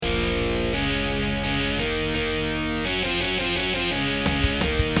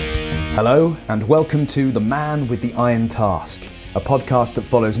Hello and welcome to The Man with the Iron Task, a podcast that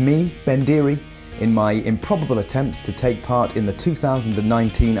follows me, Ben Deary, in my improbable attempts to take part in the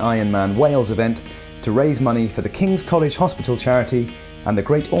 2019 Ironman Wales event to raise money for the King's College Hospital charity and the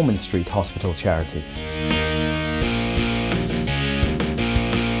Great Ormond Street Hospital charity.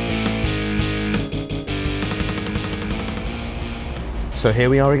 So here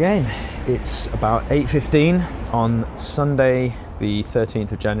we are again. It's about 8:15 on Sunday the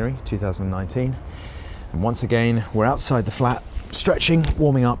 13th of January 2019, and once again we're outside the flat, stretching,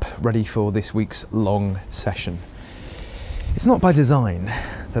 warming up, ready for this week's long session. It's not by design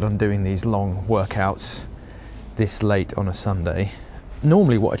that I'm doing these long workouts this late on a Sunday.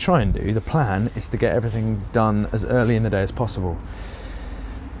 Normally what I try and do, the plan, is to get everything done as early in the day as possible.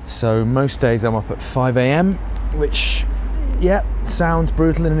 So most days I'm up at 5 a.m, which, yeah, sounds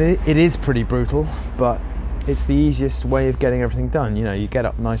brutal, and it is pretty brutal, but it's the easiest way of getting everything done. You know, you get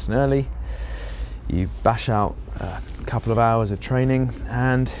up nice and early, you bash out a couple of hours of training,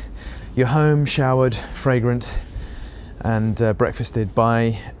 and you're home, showered, fragrant, and breakfasted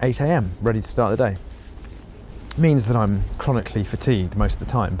by 8 a.m, ready to start the day. It means that I'm chronically fatigued most of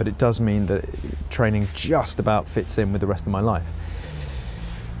the time, but it does mean that training just about fits in with the rest of my life.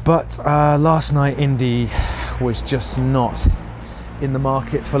 But last night, Indy was just not in the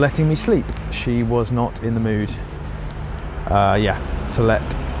market for letting me sleep. She was not in the mood, to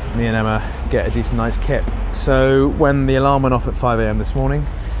let me and Emma get a decent night's kip. So when the alarm went off at 5 a.m. this morning,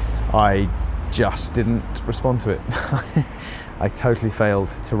 I just didn't respond to it. I totally failed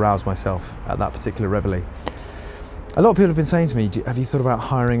to rouse myself at that particular reveille. A lot of people have been saying to me, have you thought about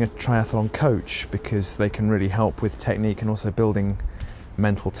hiring a triathlon coach, because they can really help with technique and also building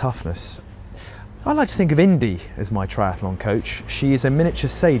mental toughness? I like to think of Indy as my triathlon coach. She is a miniature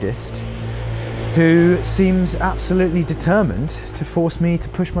sadist who seems absolutely determined to force me to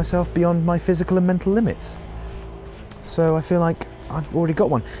push myself beyond my physical and mental limits. So I feel like I've already got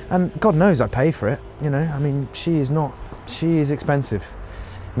one, and God knows I pay for it. You know, I mean, she is expensive.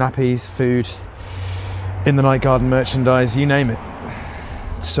 Nappies, food, in the night garden merchandise, you name it.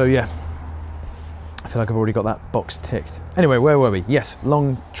 So yeah, I feel like I've already got that box ticked. Anyway, where were we? Yes,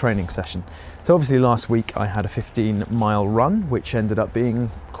 long training session. So obviously last week I had a 15-mile run, which ended up being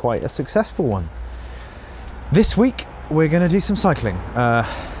quite a successful one. This week we're going to do some cycling.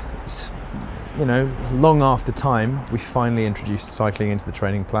 Long after time, we finally introduced cycling into the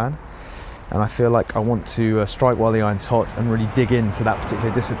training plan, and I feel like I want to strike while the iron's hot and really dig into that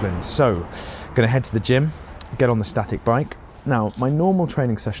particular discipline. So I'm going to head to the gym, get on the static bike. Now, my normal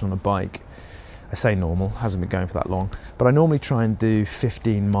training session on a bike, I say normal, hasn't been going for that long, but I normally try and do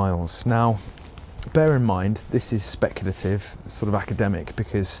 15 miles. Now, bear in mind, this is speculative, sort of academic,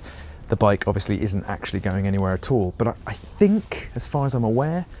 because the bike obviously isn't actually going anywhere at all. But I think, as far as I'm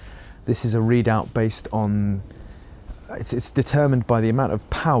aware, this is a readout based on, it's determined by the amount of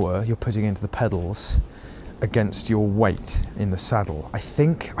power you're putting into the pedals against your weight in the saddle.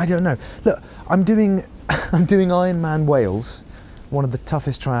 I don't know. Look, I'm doing Ironman Wales, one of the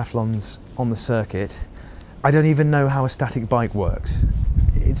toughest triathlons on the circuit. I don't even know how a static bike works.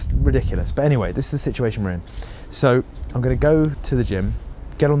 It's ridiculous. But anyway, this is the situation we're in. So I'm going to go to the gym,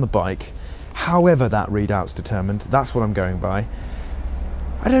 get on the bike. However that readout's determined, that's what I'm going by.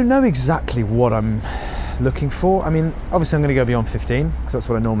 I don't know exactly what I'm looking for. I mean, obviously I'm going to go beyond 15, because that's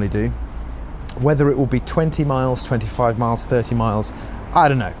what I normally do. Whether it will be 20 miles, 25 miles, 30 miles, I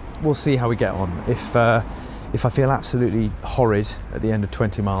don't know. We'll see how we get on. If I feel absolutely horrid at the end of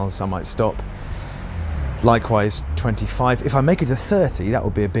 20 miles, I might stop. Likewise, 25. If I make it to 30, that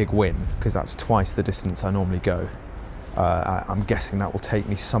would be a big win, because that's twice the distance I normally go. I'm guessing that will take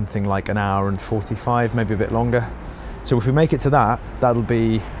me something like an hour and 45, maybe a bit longer. So if we make it to that, that'll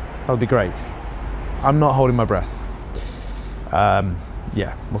be great. I'm not holding my breath.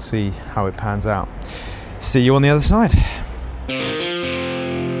 We'll see how it pans out. See you on the other side.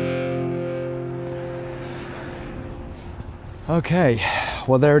 Okay,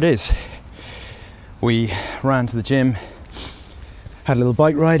 well, there it is. We ran to the gym, had a little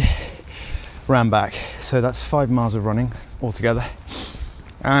bike ride, ran back. So that's 5 miles of running altogether.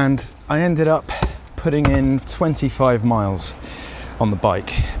 And I ended up putting in 25 miles on the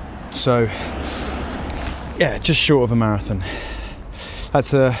bike. So yeah, just short of a marathon.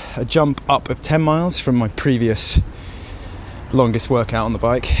 That's a jump up of 10 miles from my previous longest workout on the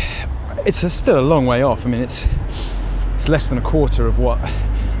bike. It's still a long way off. I mean, it's less than a quarter of what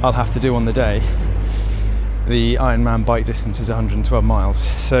I'll have to do on the day. The Ironman bike distance is 112 miles.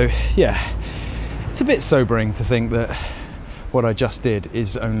 So yeah, it's a bit sobering to think that what I just did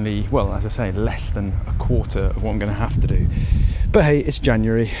is only, well, as I say, less than a quarter of what I'm going to have to do. But hey, it's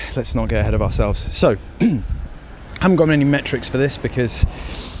January, let's not get ahead of ourselves. So, haven't got any metrics for this because,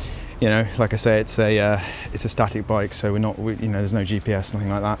 you know, like I say, it's a static bike, so there's no GPS, nothing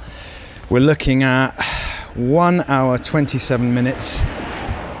like that. We're looking at 1 hour 27 minutes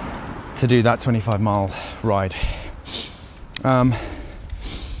to do that 25-mile ride, and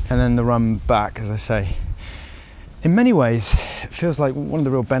then the run back. As I say, in many ways, it feels like one of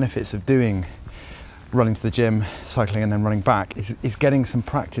the real benefits of doing running to the gym, cycling, and then running back is getting some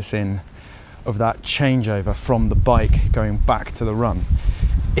practice in of that changeover from the bike going back to the run.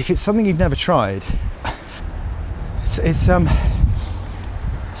 If it's something you've never tried, it's something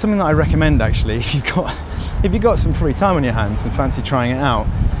that I recommend actually. If you've got some free time on your hands and fancy trying it out,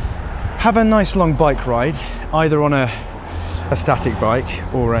 have a nice long bike ride, either on a static bike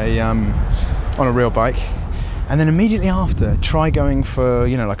or on a real bike, and then immediately after try going for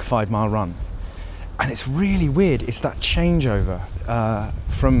like a 5-mile run. And it's really weird, it's that changeover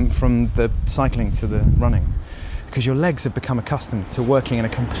from the cycling to the running, because your legs have become accustomed to working in a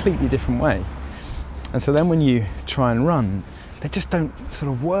completely different way. And so then when you try and run, they just don't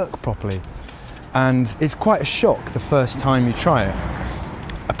sort of work properly. And it's quite a shock the first time you try it.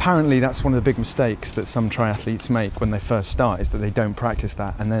 Apparently that's one of the big mistakes that some triathletes make when they first start, is that they don't practice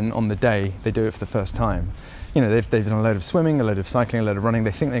that, and then on the day they do it for the first time. They've done a load of swimming, a load of cycling, a load of running,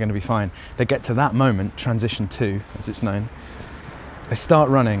 they think they're going to be fine. They get to that moment, transition 2 as it's known, they start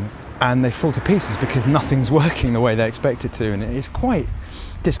running and they fall to pieces because nothing's working the way they expect it to, and it's quite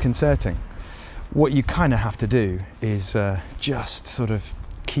disconcerting. What you kind of have to do is just sort of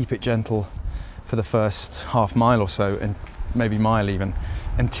keep it gentle for the first half mile or so, and maybe mile even,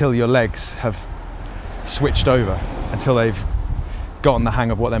 until your legs have switched over, until they've gotten the hang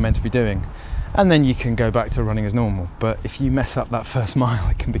of what they're meant to be doing. And then you can go back to running as normal. But if you mess up that first mile,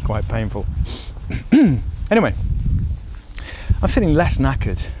 it can be quite painful. Anyway, I'm feeling less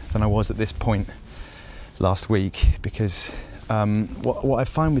knackered than I was at this point last week, because what I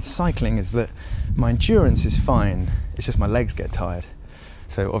find with cycling is that my endurance is fine, it's just my legs get tired.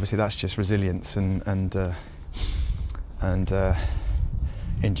 So obviously that's just resilience and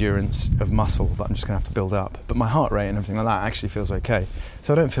endurance of muscle that I'm just going to have to build up. But my heart rate and everything like that actually feels okay.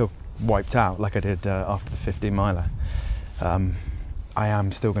 So I don't feel wiped out like I did after the 15 miler. I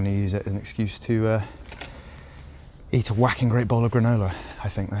am still going to use it as an excuse to eat a whacking great bowl of granola, I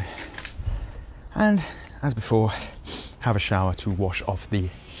think though. And as before, have a shower to wash off the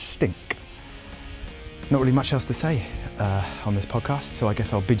stink. Not really much else to say on this podcast, so I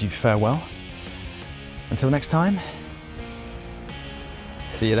guess I'll bid you farewell. Until next time,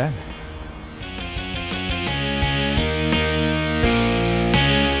 see you then.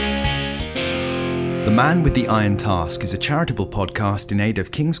 The Man with the Iron Task is a charitable podcast in aid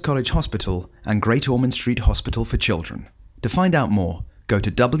of King's College Hospital and Great Ormond Street Hospital for Children. To find out more, go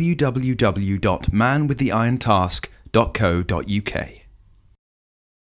to www.manwiththeirontask.co.uk.